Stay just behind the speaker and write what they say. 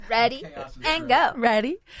Ready and go.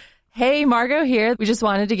 Ready? Hey, Margot here. We just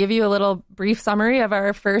wanted to give you a little brief summary of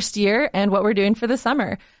our first year and what we're doing for the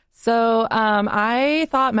summer. So I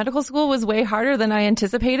thought medical school was way harder than I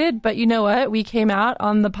anticipated, but you know what? We came out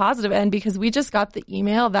on the positive end because we just got the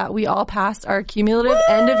email that we all passed our cumulative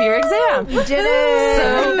end of year exam. We did it!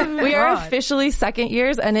 So we are officially second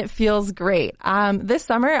years and it feels great. This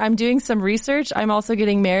summer I'm doing some research. I'm also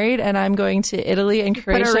getting married and I'm going to Italy and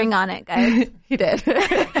Croatia. Put a ring on it, guys. He did.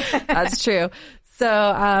 That's true. So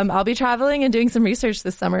I'll be traveling and doing some research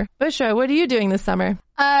this summer. Bushra, what are you doing this summer?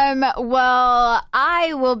 Well,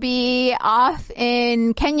 I will be off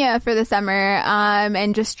in Kenya for the summer,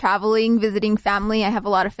 and just traveling, visiting family. I have a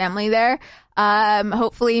lot of family there.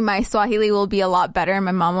 Hopefully my Swahili will be a lot better and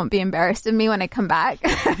my mom won't be embarrassed of me when I come back.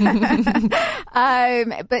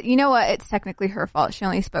 But you know what? It's technically her fault. She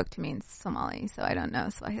only spoke to me in Somali, so I don't know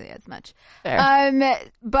Swahili as much. Fair.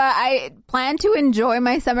 But I plan to enjoy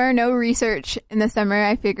my summer. No research in the summer.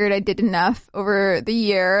 I figured I did enough over the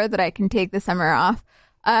year that I can take the summer off.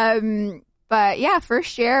 But yeah,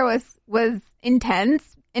 first year was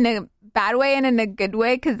intense in a bad way and in a good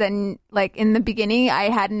way, because then, like, in the beginning I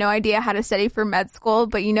had no idea how to study for med school,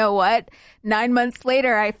 but you know what, 9 months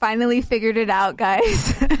later I finally figured it out,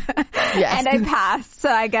 guys. Yes. And I passed, so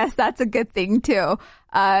I guess that's a good thing too.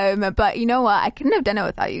 But you know what, I couldn't have done it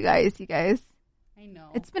without you guys. I know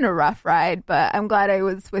it's been a rough ride, but I'm glad I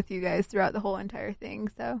was with you guys throughout the whole entire thing.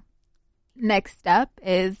 So next up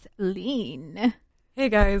is Lean. Hey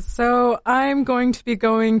guys, so I'm going to be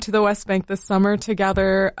going to the West Bank this summer to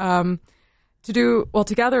gather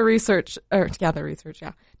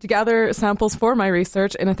samples for my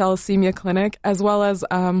research in a thalassemia clinic, as well as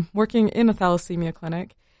working in a thalassemia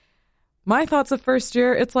clinic. My thoughts of first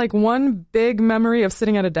year, it's like one big memory of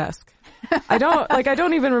sitting at a desk. I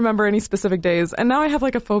don't even remember any specific days, and now I have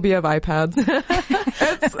like a phobia of iPads.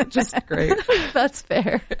 It's just great. That's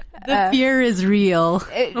fair. the fear is real.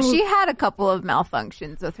 She had a couple of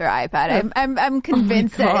malfunctions with her iPad. I'm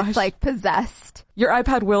convinced that it's like possessed. Your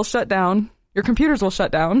iPad will shut down. Your computers will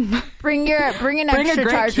shut down. Bring an Bring extra a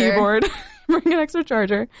great charger. keyboard. Bring an extra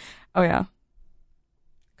charger. Oh yeah.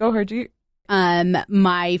 Go, Harjeet.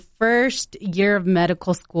 My first year of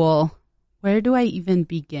medical school, where do I even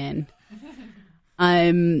begin?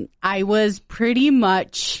 I was pretty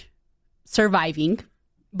much surviving,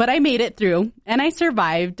 but I made it through and I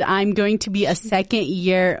survived. I'm going to be a second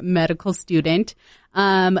year medical student.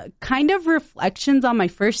 Kind of reflections on my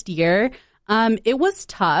first year. It was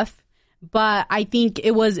tough, but I think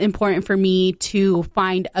it was important for me to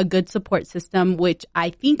find a good support system, which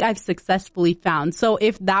I think I've successfully found. So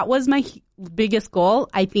if that was my biggest goal,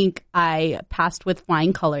 I think I passed with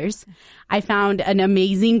flying colors. I found an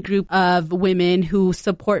amazing group of women who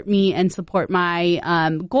support me and support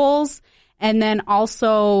my goals. And then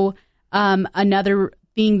also another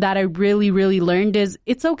thing that I really, really learned is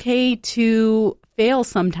it's okay to fail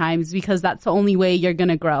sometimes, because that's the only way you're going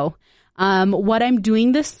to grow. What I'm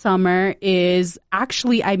doing this summer is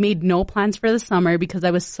actually I made no plans for the summer because I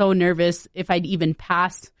was so nervous if I'd even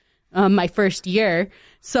pass my first year.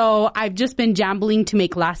 So I've just been jambling to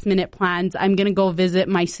make last minute plans. I'm going to go visit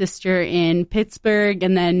my sister in Pittsburgh,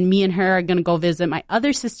 and then me and her are going to go visit my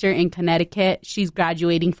other sister in Connecticut. She's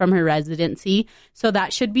graduating from her residency. So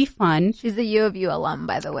that should be fun. She's a U of U alum,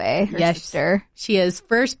 by the way, her sister. She is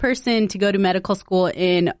first person to go to medical school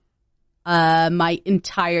in my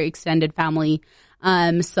entire extended family.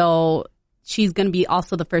 So she's going to be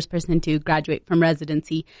also the first person to graduate from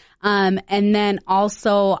residency. And then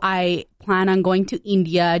also I plan on going to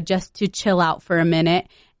India just to chill out for a minute.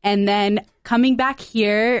 And then coming back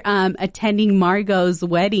here, attending Margot's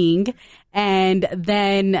wedding, and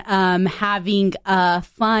then having a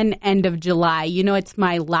fun end of July. You know, it's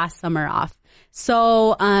my last summer off.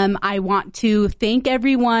 So I want to thank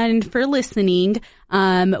everyone for listening.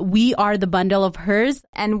 We are the Bundle of Hers.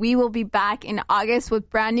 And we will be back in August with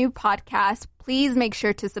brand new podcasts. Please make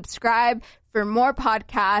sure to subscribe for more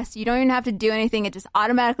podcasts. You don't even have to do anything. It just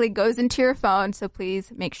automatically goes into your phone. So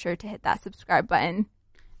please make sure to hit that subscribe button.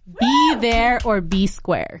 Be there or be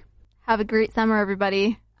square. Have a great summer,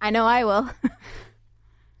 everybody. I know I will.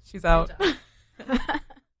 She's out.